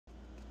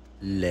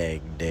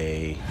Leg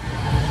day.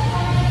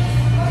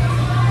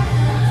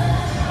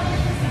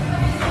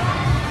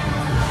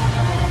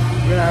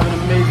 We're gonna have an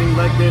amazing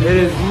leg day. It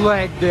is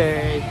leg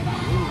day.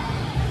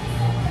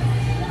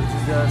 This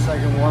is the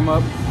second warm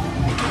up.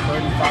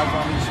 35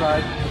 on each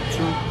side.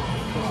 2.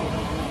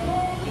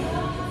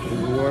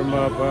 Warm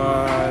up.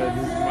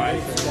 This is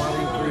my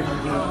Squatting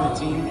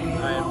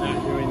 315. I am not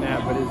doing that,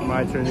 but it's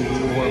my turn to do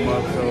the warm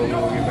up, so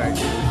we'll get back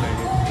to it in a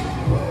second.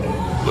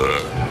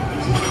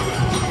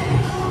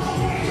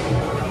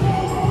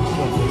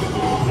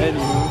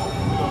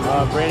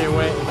 Anywho, Brandon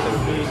went instead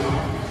of me.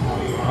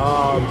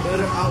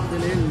 Better out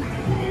than in.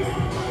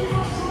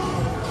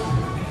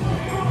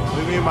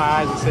 Look me in my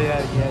eyes and say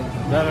that again.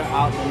 Better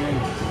out than in.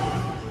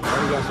 Why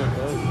you got so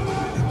close?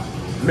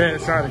 Man,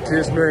 it's trying to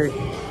kiss me.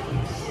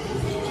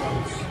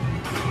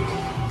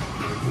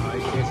 Oh,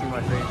 you can't see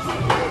my face.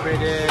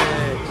 Brandon!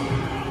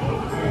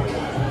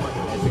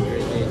 That's a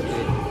great day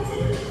today.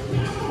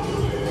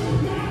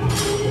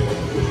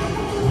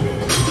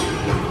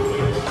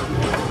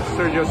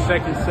 Sergio's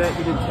second set.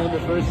 He did 10 the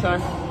first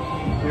time.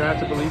 You don't have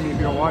to believe me if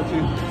you don't want to.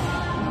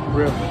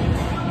 Real.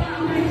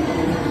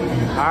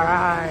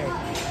 Alright.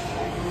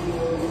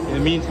 In the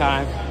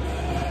meantime,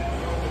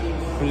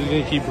 we're just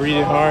gonna keep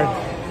breathing hard.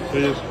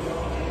 We're just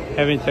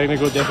having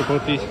technical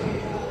difficulties.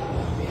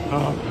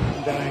 Oh,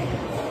 I'm dying.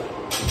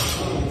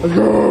 Let's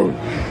go!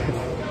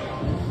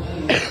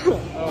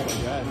 Oh my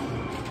god.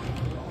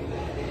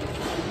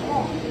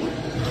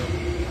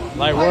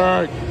 Light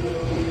work.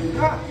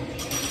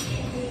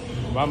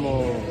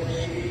 Vamos.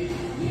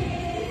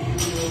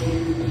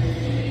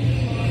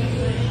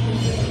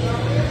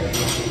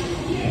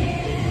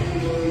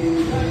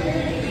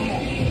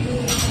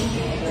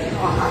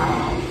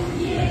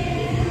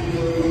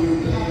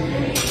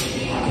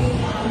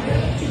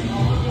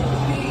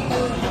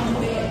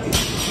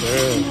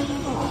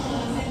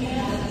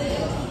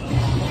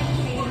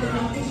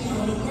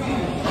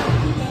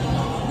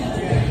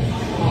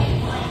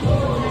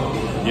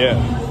 Yeah.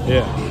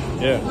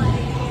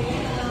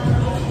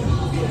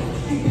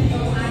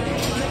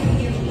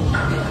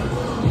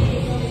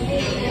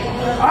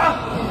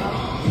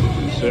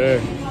 Sir.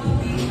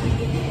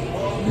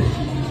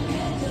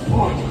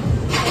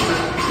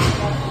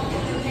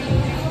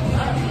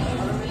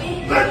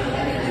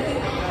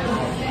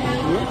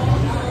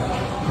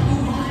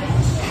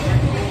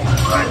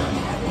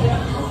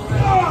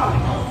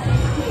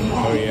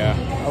 Oh yeah,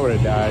 I would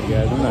have died,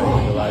 guys. I'm not even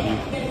gonna lie to you.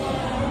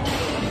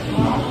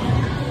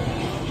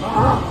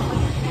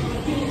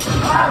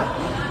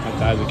 My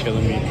thighs are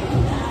killing me.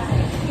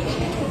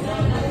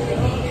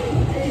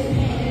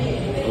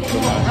 What's the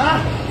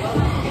matter?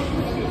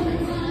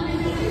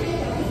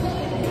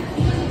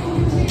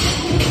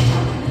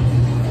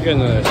 You guys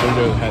know that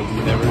Sergio has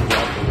never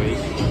dropped a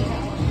weight.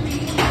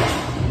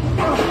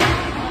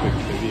 Quick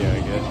trivia, I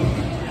guess.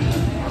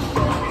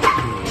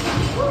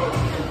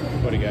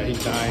 What a guy,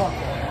 he's dying.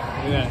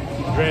 Look at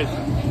that,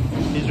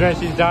 he's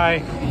dressed, he's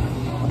dying.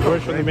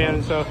 Worse for the man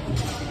himself.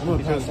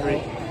 He feels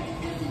great.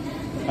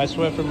 I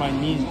sweat from my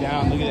knees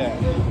down, look at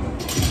that.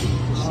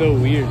 It's so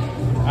weird.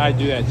 I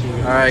do that too.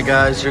 Alright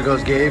guys, here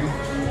goes Gabe.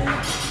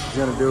 He's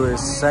gonna do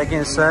his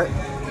second set.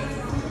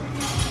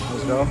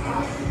 Let's go.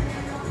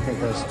 I think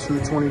that's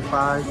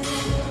 225.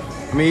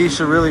 I mean, he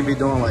should really be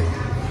doing like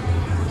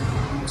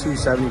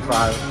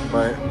 275,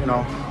 but you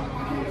know,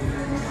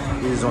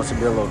 he just wants to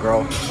be a little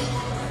girl.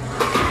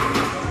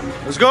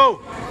 Let's go!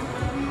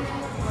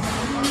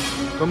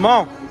 Come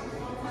on!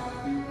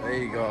 There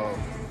you go.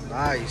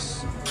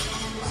 Nice.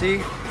 See?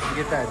 You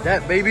get that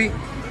depth, baby.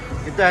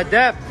 Get that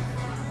depth.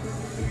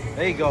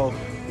 There you go.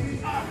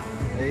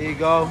 There you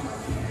go.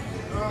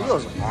 Look at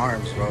those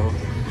arms, bro.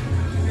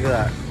 Look at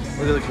that.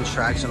 Look at the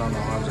contraction on the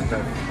arms right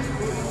there.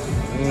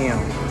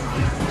 Damn.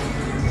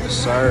 Yes,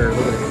 sir.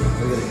 Look at it.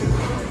 Look at it.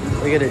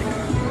 Look at it.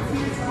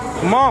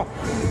 Come on.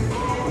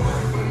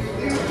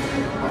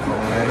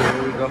 Alright,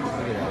 here we go. Look at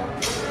that.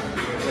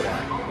 Look at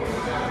that.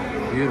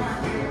 Beautiful.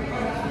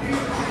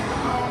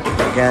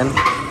 Again,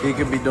 he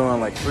could be doing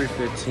like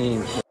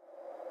 315.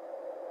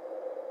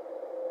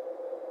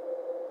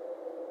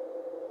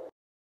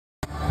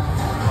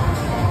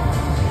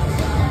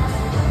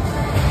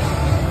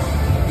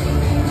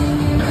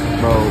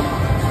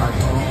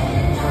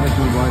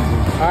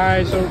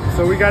 Alright,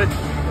 so we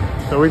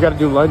gotta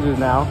do lunges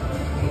now.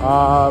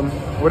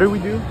 What did we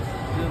do? We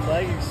did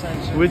leg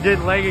extension. We did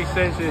leg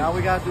extension. Now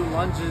we gotta do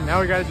lunges. Now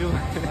we gotta do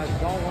lunges. I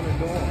don't want to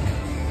do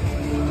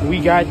them. We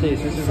got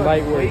this. This is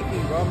light work.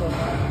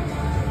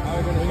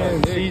 Look at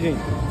him seizing.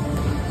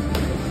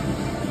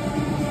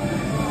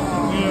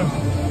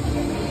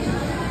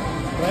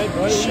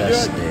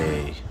 Chest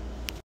day.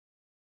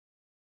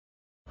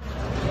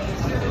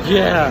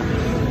 Yeah,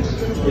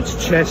 it's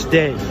chest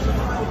day.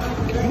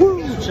 Woo!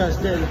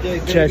 Chest day today,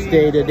 baby. Chest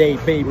day today,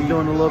 baby. We're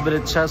doing a little bit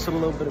of chest and a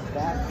little bit of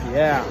back.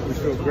 Yeah, we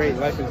feel great.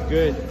 Life is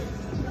good.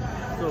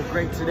 Feel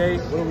great today.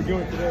 What are we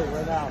doing today?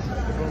 Right now.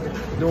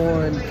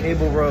 Doing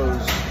cable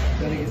rows.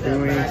 Gotta get that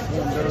Doing back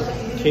warmed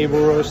up. cable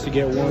rows to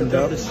get warmed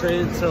up.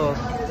 Straight into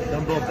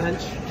dumbbell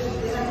bench.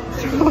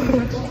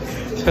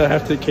 So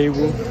after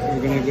cable,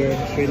 we're gonna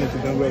go straight into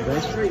dumbbell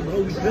bench. Straight,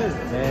 bro. We good.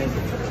 And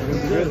we're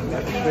gonna be good.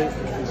 After straight,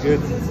 we're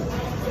good.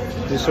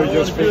 This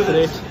Sergio Spit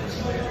today.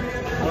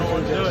 I don't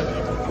want to do it.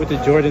 With the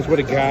Jordans, what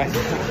a guy.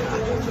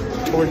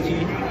 Torty.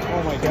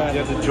 Oh my god.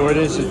 Yeah, the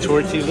Jordans, the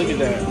Torty. Look at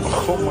that.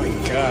 Oh my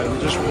god. I'm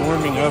just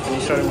warming up and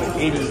he started with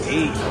 88.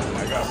 Oh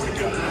my god, what a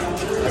guy.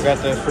 I got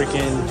the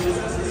freaking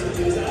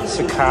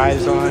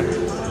Sakai's on.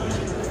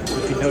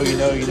 If you know, you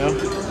know, you know.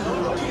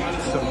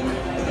 So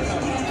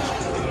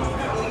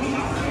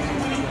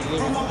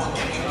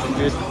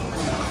good.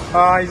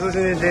 Oh, he's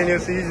listening to Daniel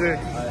Caesar.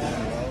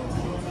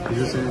 He's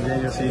listening to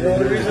Daniel Caesar.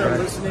 The reason I'm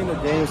listening to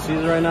Daniel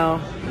Caesar right now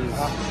is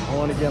I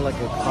want to get like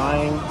a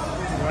crying.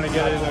 You want to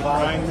get in a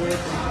crying mood?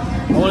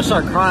 I want to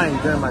start crying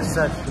during my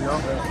sets, you know?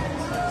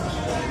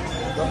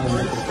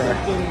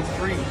 Unspoken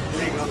free.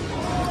 There you go.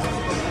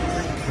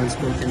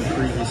 Unspoken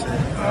free, he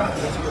said.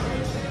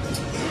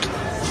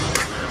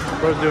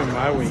 Bro's doing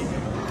my weight.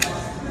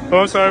 Oh,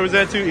 I'm sorry, was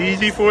that too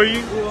easy for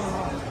you?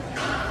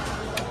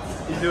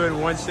 He's doing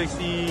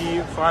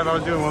 165, I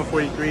was doing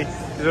 143.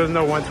 There was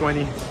no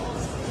 120.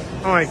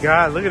 Oh my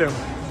god, look at him.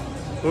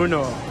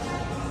 Uno.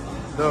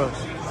 Dos.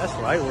 That's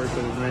light work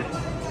for this man.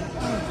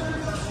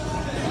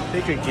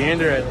 Take a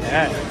gander at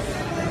that.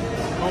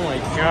 Oh my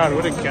god,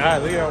 what a guy.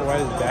 Look at how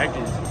wide his back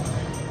is.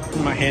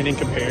 My hand in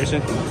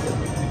comparison.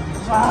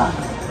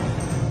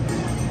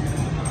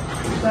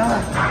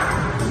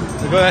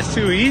 Look, that's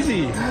too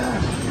easy.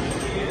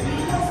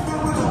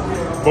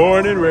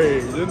 Born and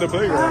raised in the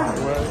playground.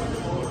 Well,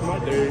 my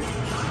day.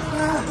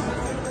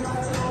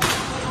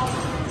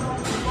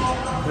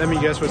 Let me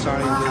guess what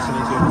song he's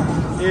listening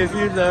to. If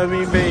you love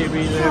me,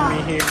 baby, let me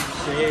hear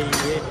you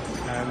say it.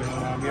 I know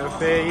I'm your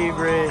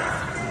favorite.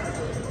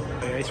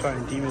 Yeah, he's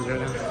fighting demons right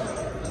now.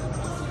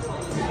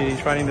 Okay,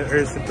 he's fighting the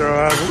urge to throw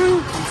out. Woo!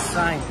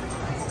 Insane.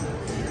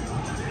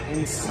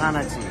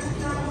 Insanity.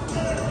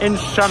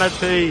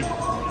 Insanity.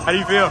 How do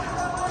you feel?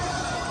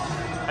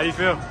 How do you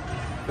feel?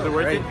 Was it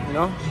worth Great, it? you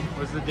know?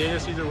 Was the Daniel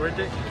Caesar worth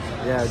it?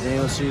 Yeah,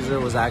 Daniel Caesar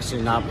was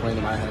actually not playing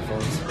in my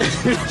headphones.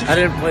 I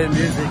didn't play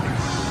music.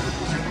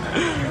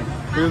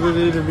 He was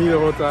listening to me the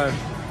whole time.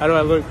 How do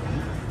I look?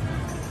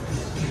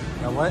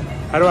 Now what?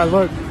 How do I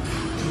look?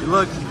 You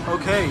look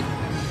okay.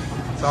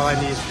 That's all I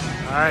need.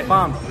 All right.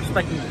 Fam,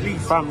 respect me,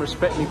 please. Fam,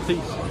 respect me,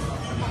 please.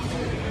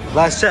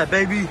 Last set,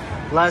 baby.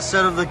 Last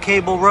set of the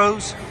cable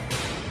rows.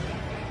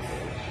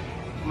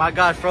 My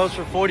God froze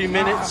for 40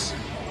 minutes.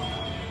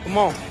 Come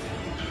on.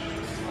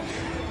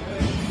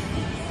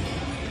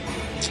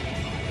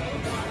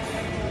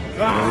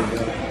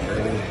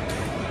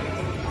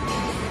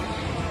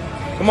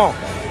 Come on.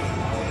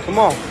 Come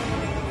on.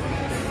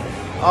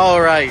 All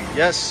right.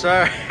 Yes,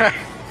 sir.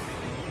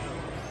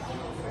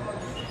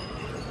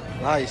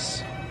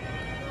 Nice.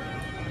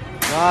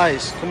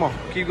 Nice. Come on.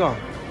 Keep going.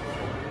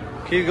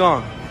 Keep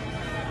going.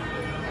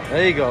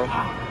 There you go.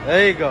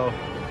 There you go.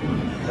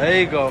 There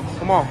you go.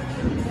 Come on.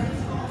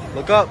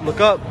 Look up. Look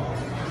up.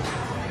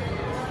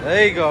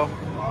 There you go.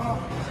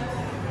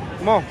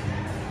 Come on.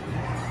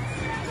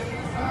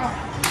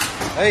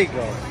 There you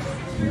go.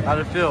 How'd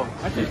it feel?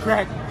 I just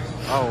cracked.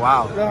 Oh,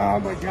 wow. Oh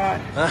my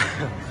god.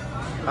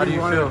 How do you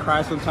want feel? to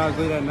cry sometimes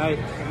late at night.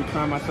 I be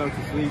crying myself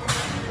to sleep.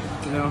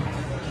 You know,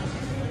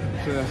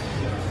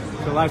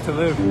 it's a life to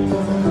live.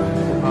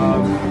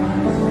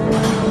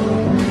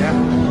 Yeah.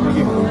 Thank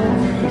you.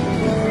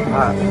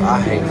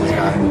 I hate this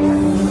guy.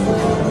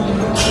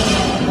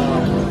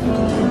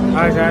 All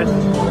right, guys.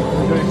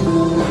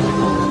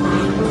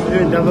 We're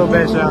doing dumbbell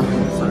bench now.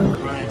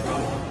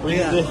 What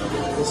Yeah. you did?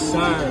 The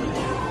sun.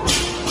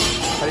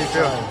 How do you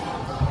feel?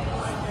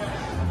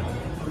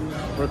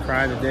 We're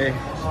crying today.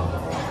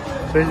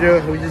 Sergio,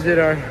 we just did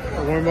our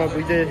warm up.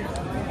 We did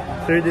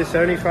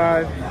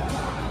 75,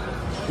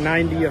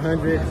 90,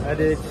 100. I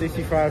did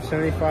 65,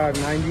 75,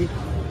 90.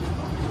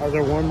 That was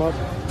our warm up.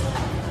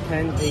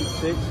 10, 8,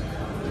 6.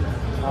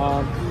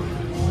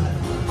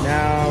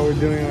 Now we're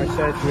doing our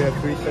sets. We have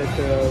 3 sets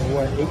of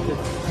what, 8 to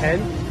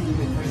 10?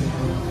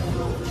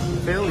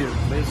 Failure,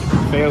 basically.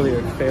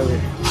 Failure.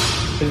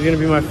 This is gonna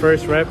be my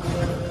first rep. So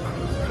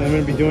I'm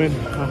gonna be doing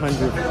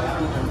 100.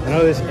 I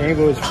know this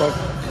angle is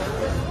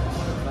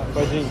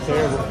fucking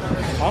terrible.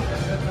 Huh?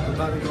 I'm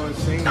about to go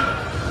insane.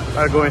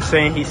 About to go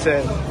insane. He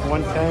said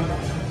 110.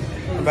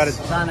 I'm about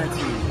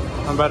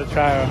to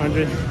try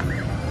 100.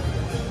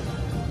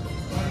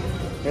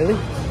 Really?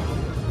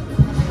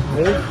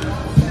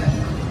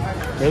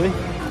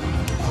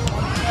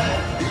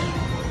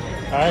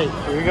 All right,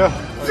 here we go.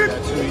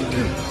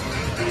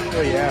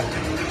 Oh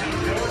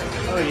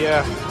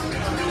yeah.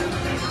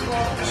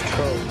 Let's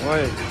go.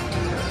 What?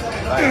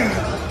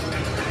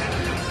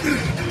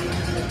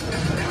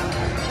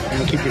 I'm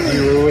gonna keep it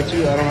real with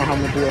you. I don't know how I'm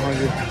gonna do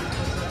 100.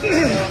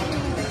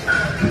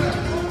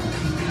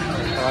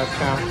 Last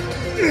count.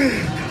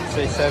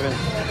 Say 7,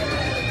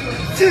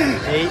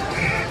 8,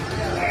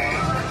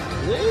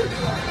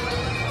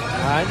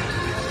 9.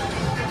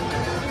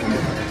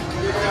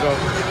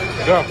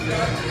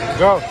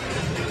 Go.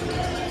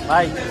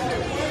 Light.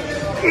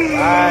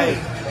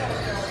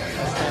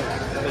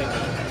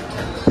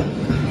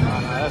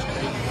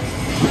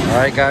 All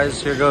right,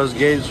 guys, here goes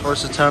Gabe's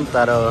first attempt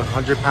at a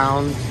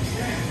 100-pound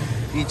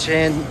each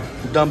hand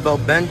dumbbell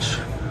bench.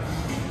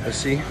 Let's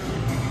see.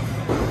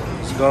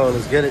 Let's go.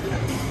 Let's get it.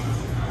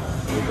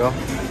 There we go.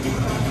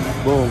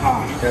 Boom.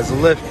 There's a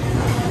lift.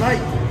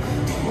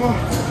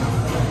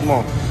 Come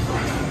on.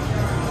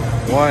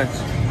 1,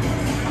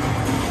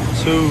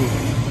 2,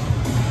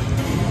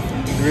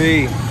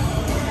 3,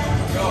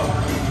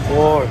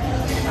 4.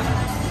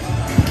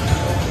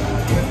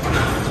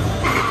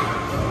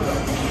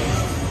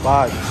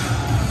 5.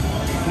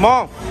 Come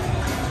on.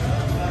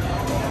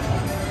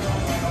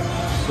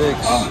 6.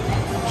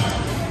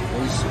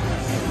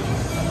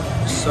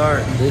 Sir.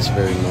 At this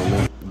very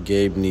moment,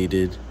 Gabe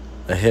needed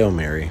a Hail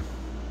Mary.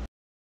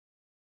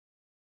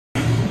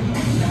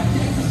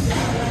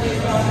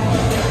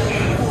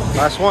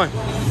 Last one.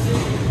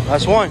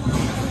 Last one.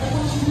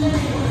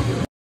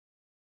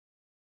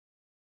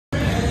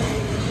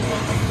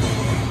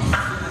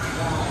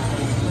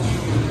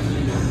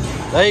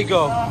 There you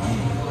go.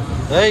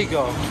 There you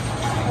go.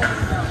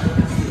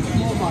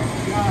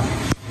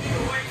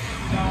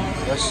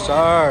 Yes,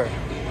 sir.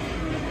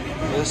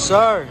 Yes,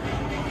 sir. I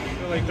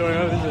feel like throwing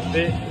up. This is a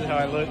fit. This is how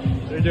I look.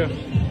 Sergio,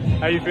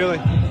 how you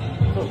feeling? I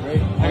feel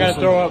great. I gotta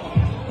throw up.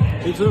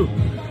 Me too.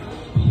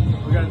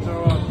 We gotta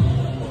throw up.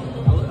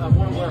 I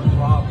want to wear a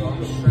bra, but I'm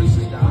just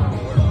stressing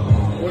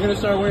down. We're gonna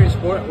start wearing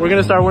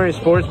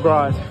sports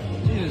bras.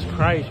 Jesus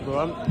Christ,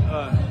 bro.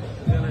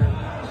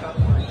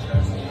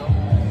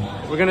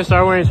 We're gonna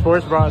start wearing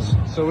sports bras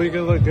so we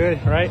can look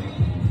good, right?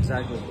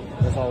 Exactly.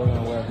 That's all we're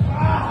gonna wear.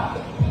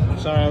 I'm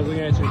sorry, I was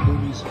looking at your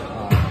boobies.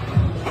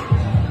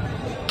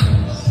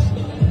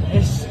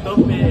 It's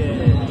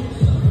stupid.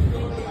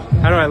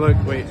 How do I look?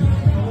 Wait.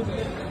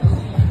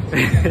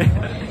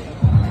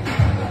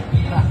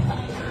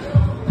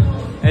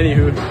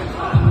 Anywho,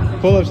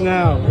 pull-ups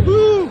now.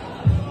 Woo!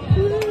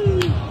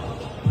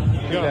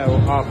 Get that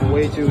off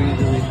way too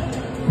easily.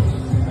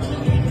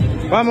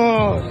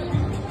 Vamos!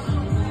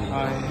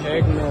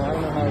 Heck no, I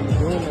don't know how you're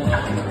doing that.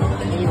 I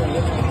can't even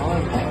lift my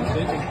arms.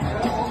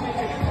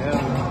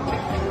 Hell no.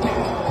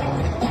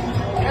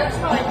 That's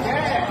my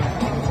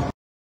dad!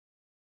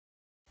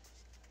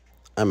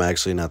 I'm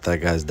actually not that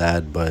guy's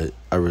dad, but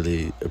I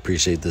really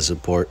appreciate the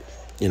support.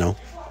 You know,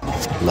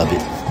 love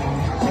it.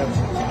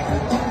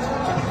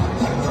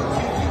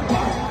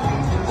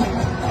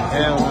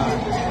 Hell no.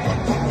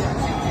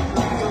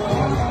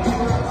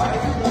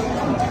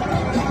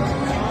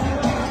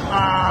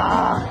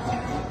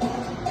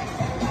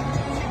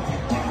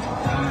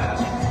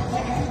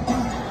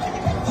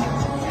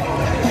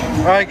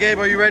 All right, Gabe,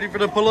 are you ready for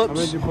the pull-ups? I'm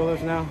ready to do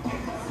pull-ups now.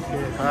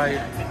 All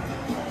right,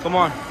 come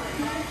on.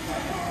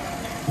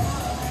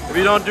 If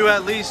you don't do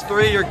at least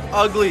 3, you're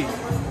ugly.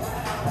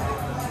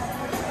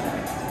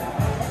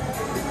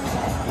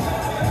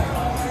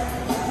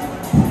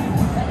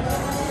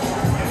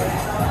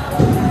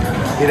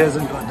 He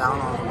doesn't go down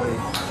all the way.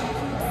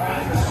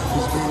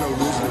 He's being a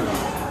loser.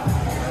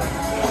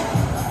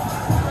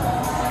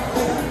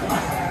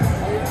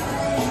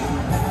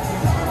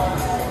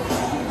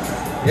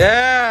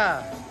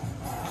 Yeah.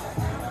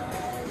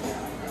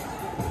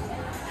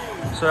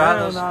 So how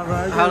does it feel?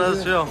 How does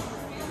it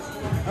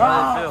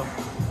feel?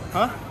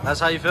 Huh? That's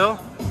how you feel?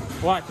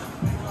 What?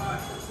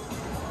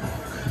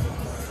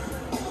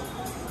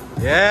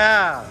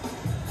 Yeah.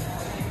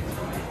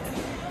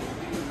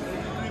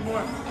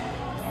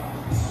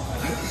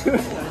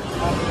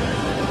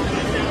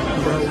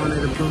 Bro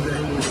wanted to prove that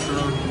he was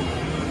strong.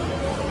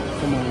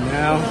 Come on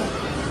now.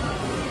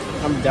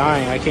 I'm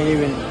dying. I can't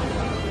even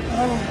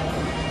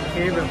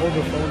hold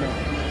the phone up.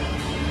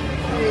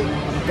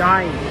 I'm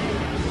dying.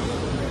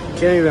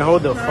 Can't even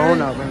hold the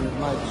phone up. And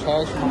my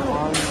chest, my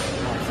arms,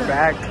 my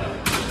back.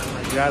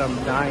 My God, I'm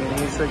dying.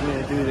 They expect me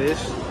to do this.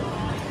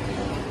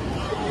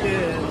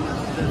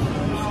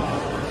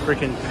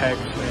 Freaking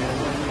pecs, man.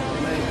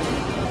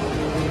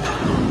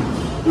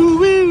 Woo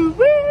woo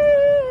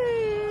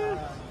woo!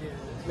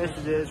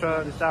 Messages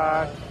from the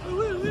stars. Woo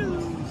woo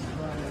woo!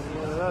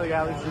 Another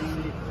galaxy.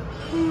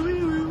 Woo woo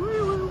woo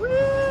woo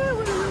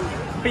woo!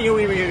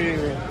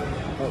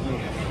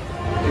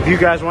 If you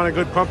guys want a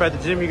good pump at the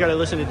gym, you gotta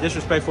listen to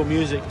disrespectful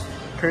music.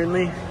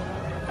 Currently,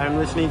 I'm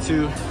listening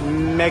to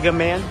Mega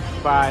Man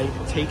by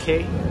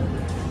TK,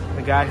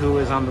 the guy who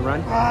is on the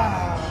run.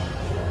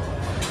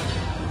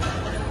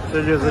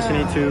 So just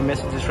listening to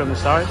Messages from the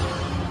Stars.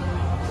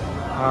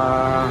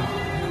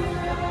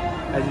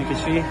 As you can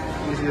see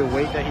the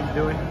weight that he's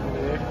doing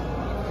over there.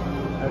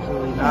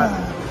 Absolutely not.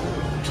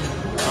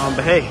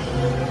 But hey,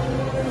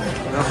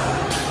 you know,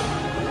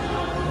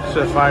 it's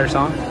a fire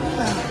song.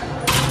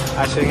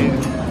 I sing it. You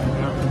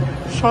know,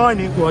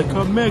 shining like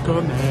a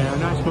Mega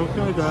Man, I smoke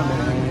Mega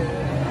Man.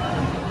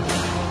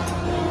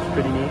 It's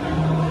pretty neat.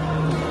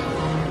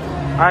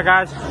 Alright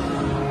guys,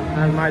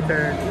 now it's my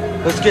turn.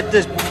 Let's get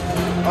this.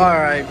 All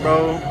right,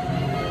 bro.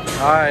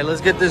 All right,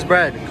 let's get this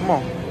bread. Come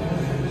on.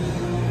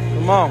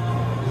 Come on.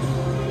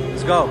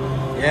 Let's go.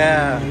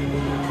 Yeah.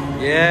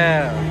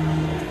 Yeah.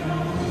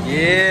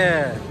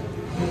 Yeah.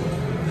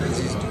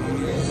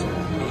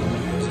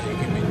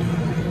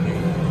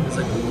 It's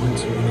like 1,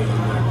 2,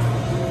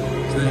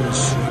 Come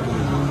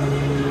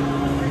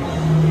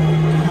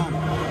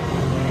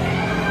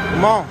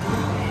on.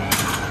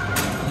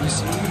 You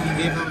see, he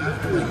gave him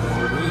like a week.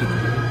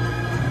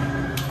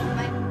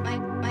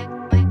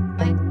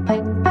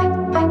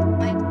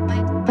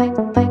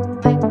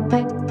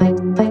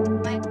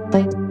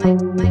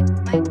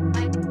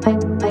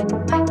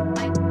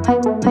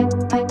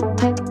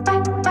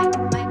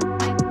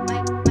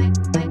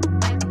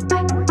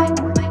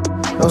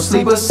 No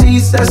sleeper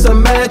seats, that's a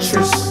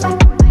mattress.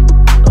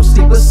 No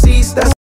sleeper seats, that's